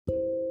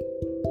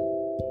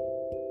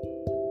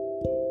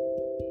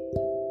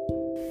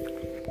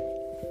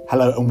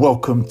Hello and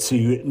welcome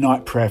to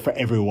Night Prayer for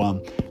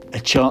Everyone, a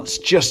chance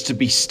just to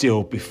be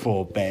still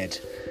before bed.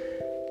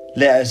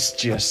 Let us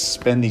just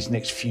spend these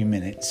next few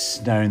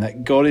minutes knowing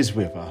that God is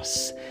with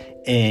us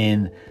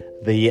in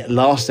the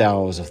last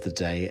hours of the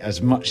day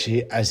as much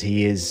as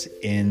He is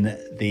in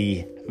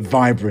the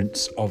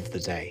vibrance of the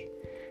day.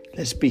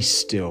 Let's be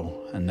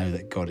still and know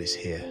that God is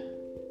here.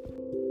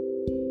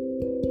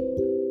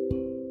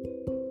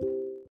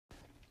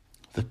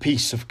 The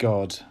peace of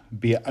God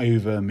be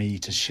over me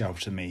to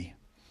shelter me,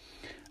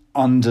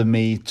 under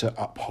me to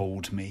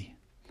uphold me,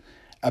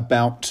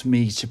 about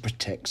me to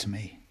protect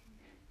me,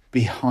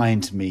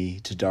 behind me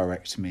to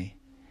direct me,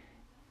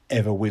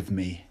 ever with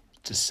me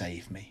to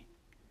save me.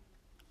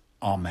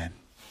 Amen.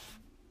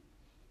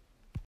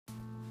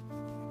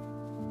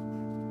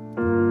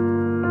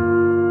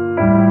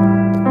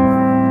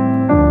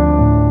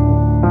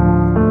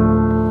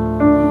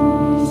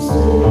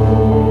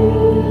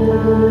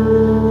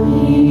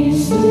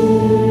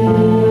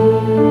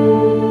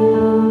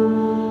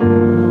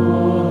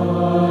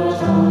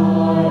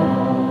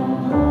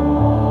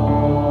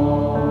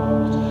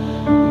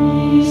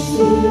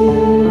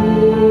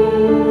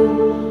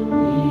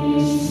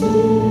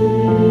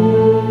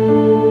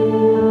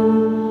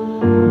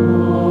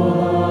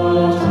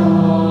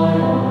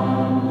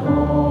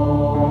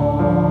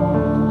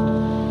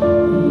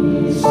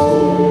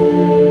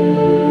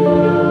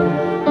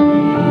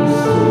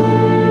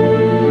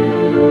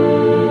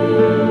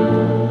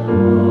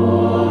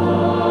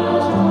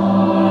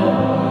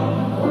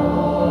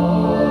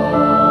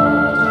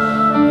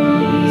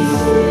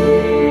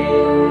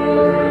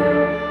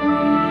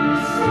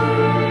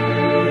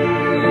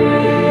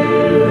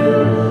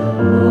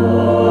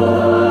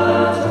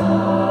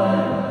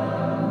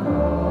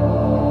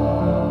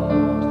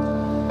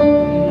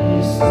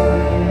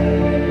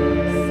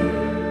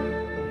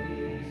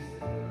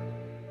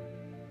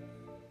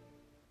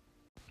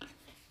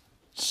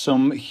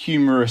 Some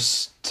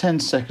humorous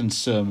 10-second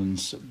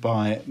sermons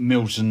by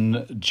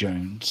Milton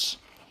Jones.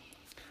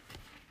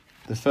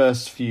 The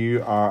first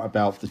few are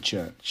about the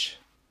church.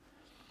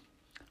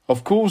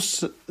 Of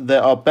course,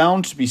 there are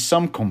bound to be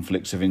some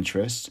conflicts of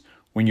interest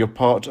when you're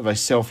part of a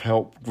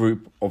self-help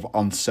group of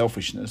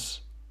unselfishness.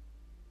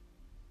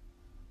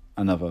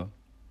 Another.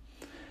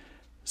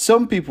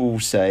 Some people will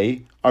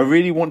say, I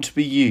really want to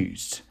be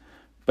used.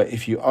 But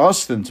if you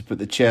ask them to put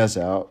the chairs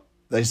out,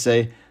 they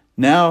say,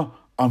 now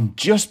I'm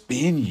just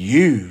being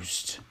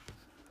used.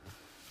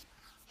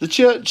 The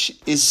church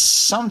is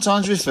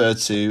sometimes referred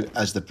to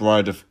as the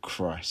bride of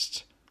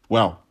Christ.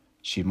 Well,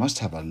 she must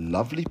have a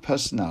lovely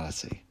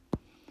personality.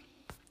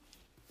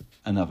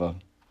 Another.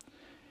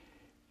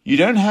 You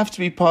don't have to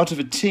be part of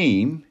a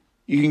team.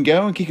 You can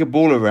go and kick a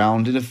ball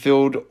around in a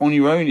field on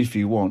your own if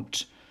you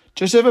want.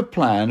 Just have a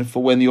plan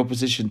for when the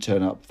opposition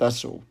turn up,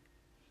 that's all.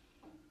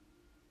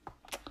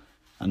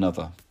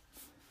 Another.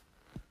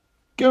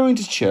 Going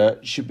to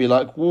church should be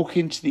like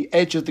walking to the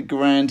edge of the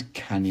Grand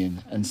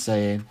Canyon and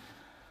saying,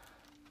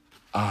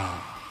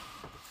 A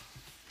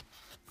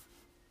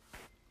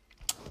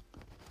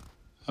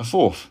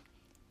fourth,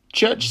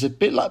 church is a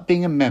bit like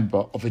being a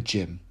member of a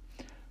gym.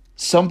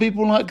 Some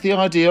people like the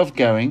idea of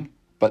going,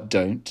 but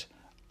don't.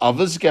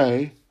 Others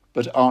go,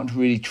 but aren't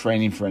really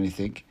training for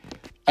anything.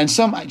 And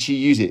some actually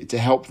use it to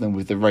help them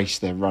with the race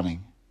they're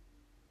running.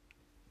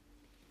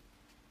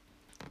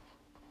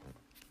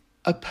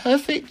 A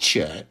perfect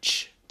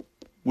church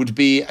would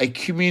be a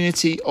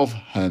community of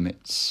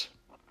hermits.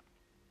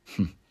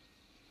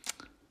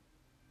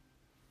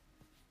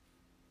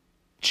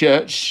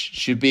 Church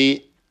should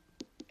be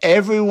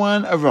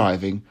everyone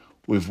arriving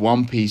with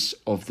one piece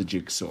of the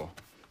jigsaw.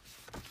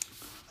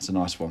 That's a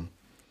nice one.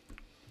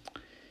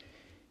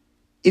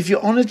 If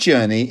you're on a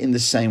journey in the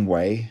same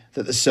way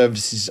that the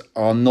services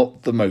are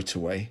not the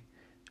motorway,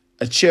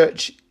 a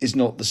church is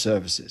not the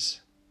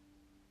services.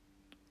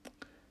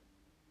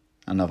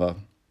 Another.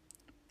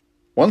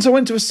 Once I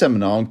went to a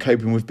seminar on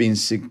coping with being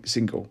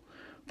single,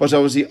 but I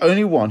was the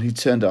only one who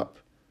turned up,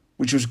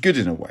 which was good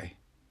in a way.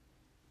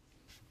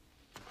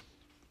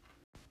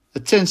 A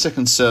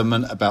 10-second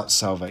sermon about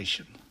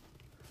salvation.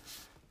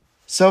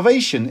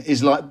 Salvation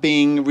is like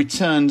being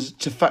returned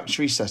to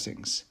factory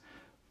settings,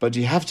 but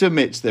you have to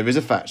admit there is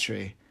a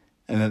factory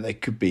and that there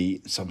could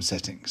be some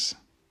settings.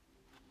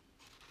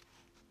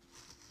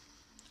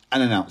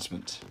 An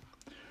announcement.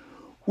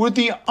 Would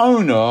the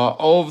owner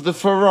of the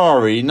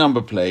Ferrari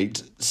number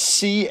plate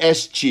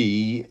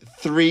CSG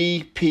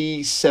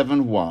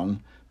 3P71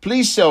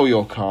 please sell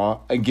your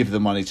car and give the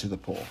money to the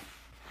poor?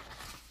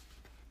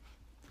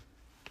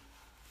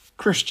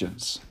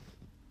 Christians.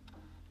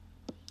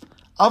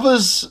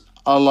 Others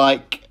are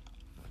like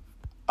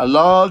a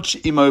large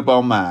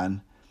immobile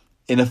man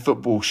in a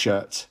football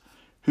shirt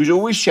who's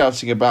always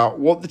shouting about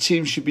what the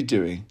team should be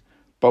doing,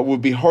 but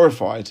would be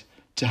horrified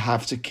to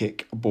have to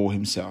kick a ball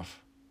himself.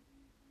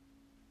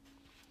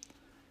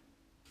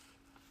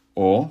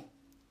 Or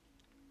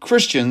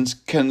Christians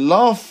can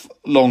laugh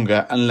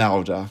longer and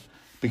louder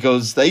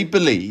because they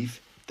believe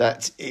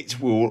that it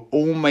will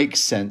all make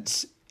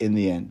sense in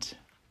the end.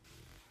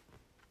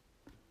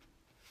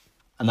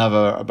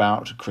 another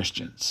about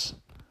Christians.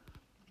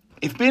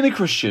 If being a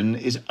Christian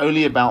is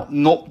only about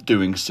not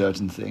doing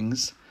certain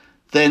things,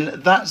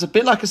 then that's a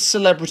bit like a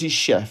celebrity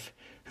chef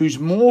who's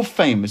more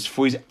famous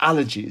for his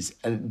allergies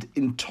and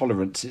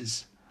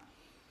intolerances.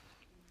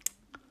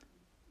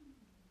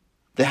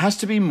 There has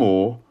to be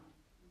more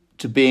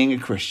to being a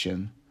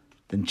Christian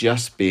than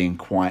just being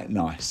quite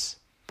nice.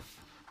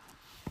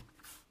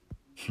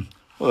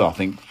 Well, I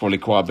think probably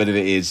quite a bit of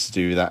it is to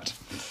do with that,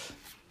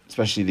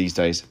 especially these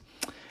days.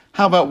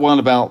 How about one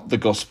about the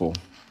gospel?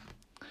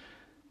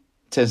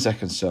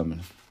 10-second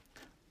sermon.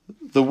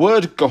 The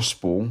word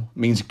gospel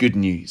means good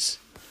news,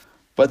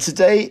 but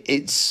today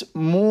it's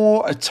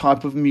more a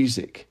type of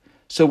music.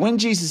 So when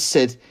Jesus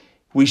said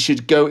we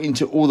should go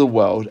into all the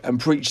world and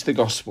preach the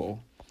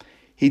gospel,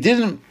 he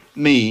didn't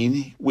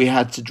mean we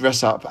had to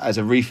dress up as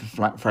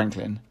Aretha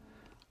Franklin.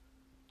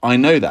 I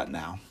know that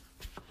now.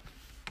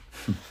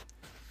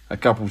 A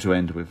couple to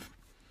end with.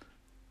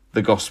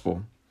 The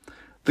gospel.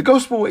 The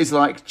gospel is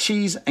like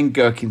cheese and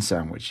gherkin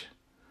sandwich.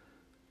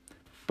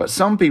 But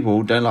some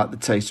people don't like the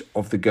taste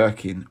of the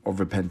gherkin of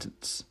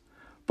repentance.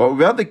 But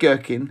without the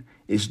gherkin,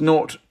 it's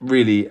not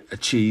really a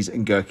cheese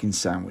and gherkin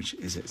sandwich,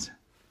 is it?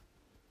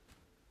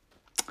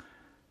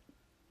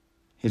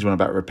 Here's one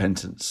about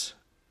repentance.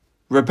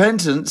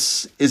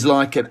 Repentance is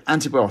like an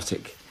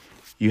antibiotic.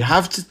 You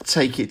have to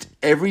take it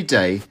every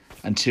day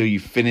until you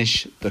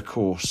finish the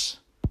course.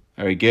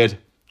 Very good.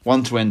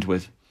 One to end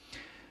with.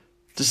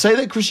 To say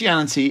that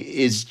Christianity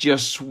is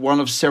just one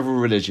of several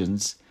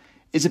religions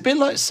is a bit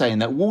like saying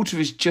that water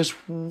is just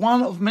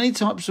one of many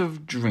types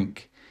of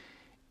drink.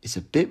 It's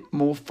a bit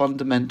more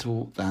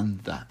fundamental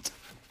than that.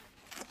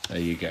 There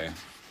you go.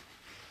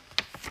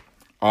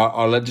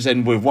 I'll just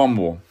end with one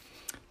more,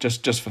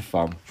 just for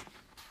fun.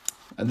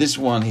 And this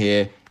one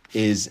here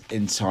is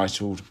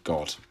entitled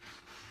God.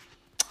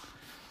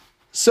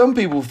 Some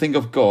people think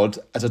of God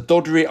as a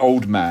doddery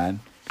old man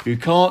who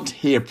can't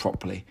hear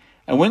properly.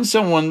 And when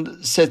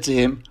someone said to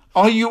him,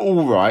 "Are you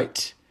all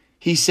right?"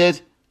 he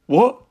said,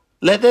 "What?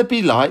 Let there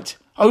be light?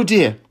 Oh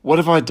dear, what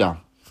have I done?"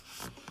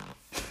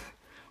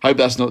 Hope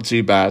that's not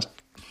too bad.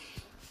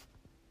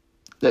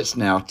 Let's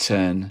now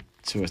turn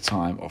to a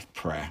time of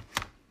prayer.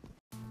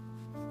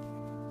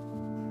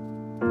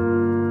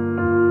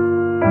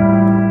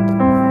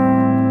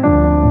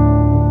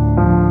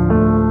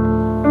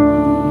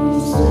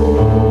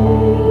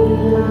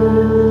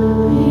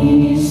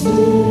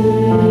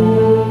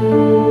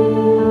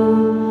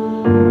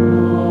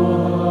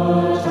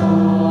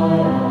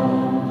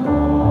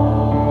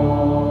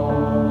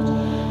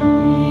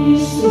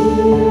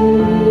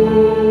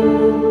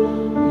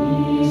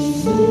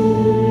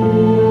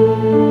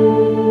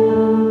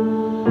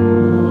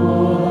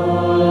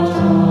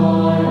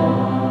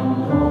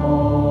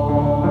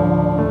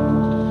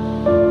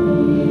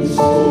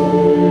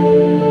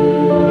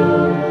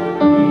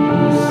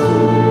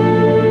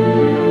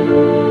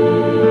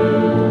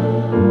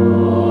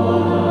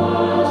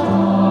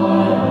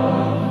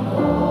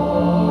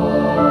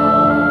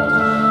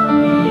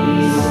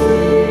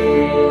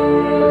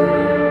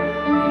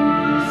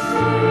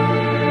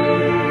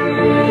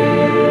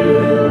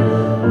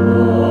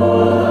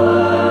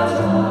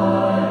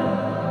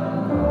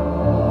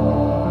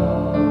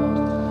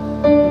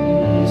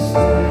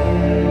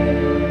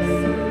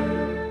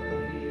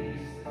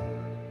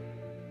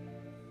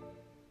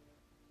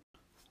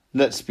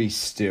 Let's be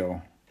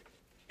still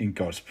in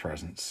God's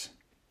presence.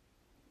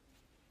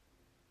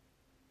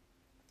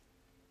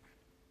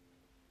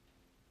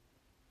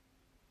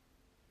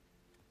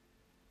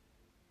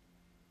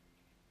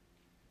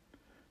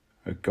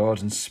 O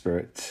God and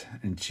Spirit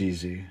and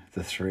Jesus,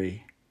 the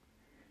three,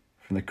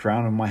 from the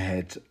crown of my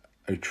head,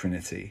 O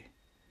Trinity,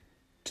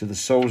 to the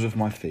soles of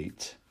my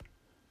feet,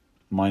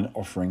 mine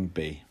offering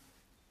be.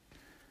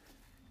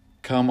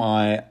 Come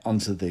I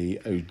unto thee,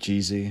 O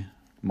Jesus,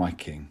 my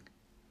King.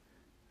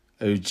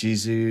 O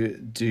Jesus,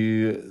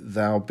 do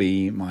thou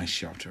be my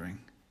sheltering.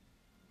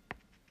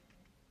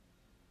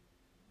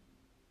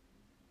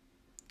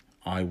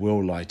 I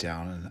will lie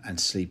down and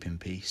sleep in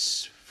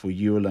peace, for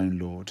you alone,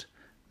 Lord,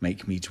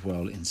 make me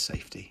dwell in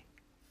safety.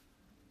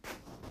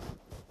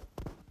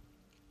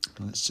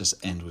 Let's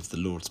just end with the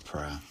Lord's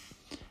Prayer.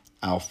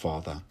 Our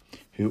Father,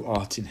 who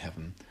art in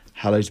heaven,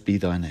 hallowed be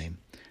thy name.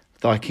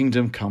 Thy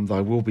kingdom come, thy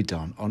will be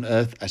done, on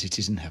earth as it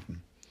is in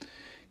heaven.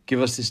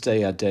 Give us this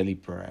day our daily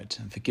bread,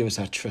 and forgive us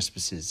our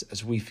trespasses,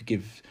 as we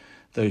forgive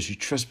those who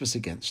trespass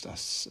against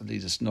us. And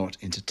lead us not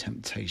into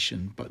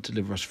temptation, but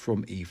deliver us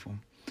from evil.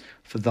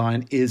 For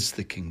thine is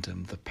the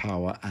kingdom, the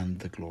power, and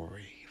the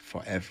glory,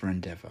 for ever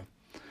and ever.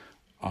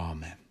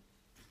 Amen.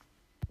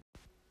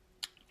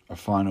 A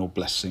final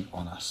blessing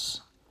on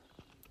us.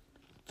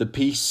 The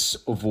peace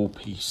of all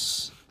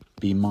peace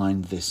be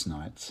mine this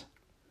night.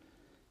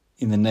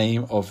 In the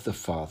name of the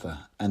Father,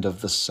 and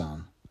of the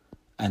Son,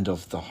 and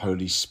of the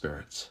Holy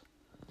Spirit.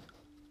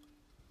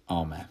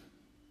 Amen.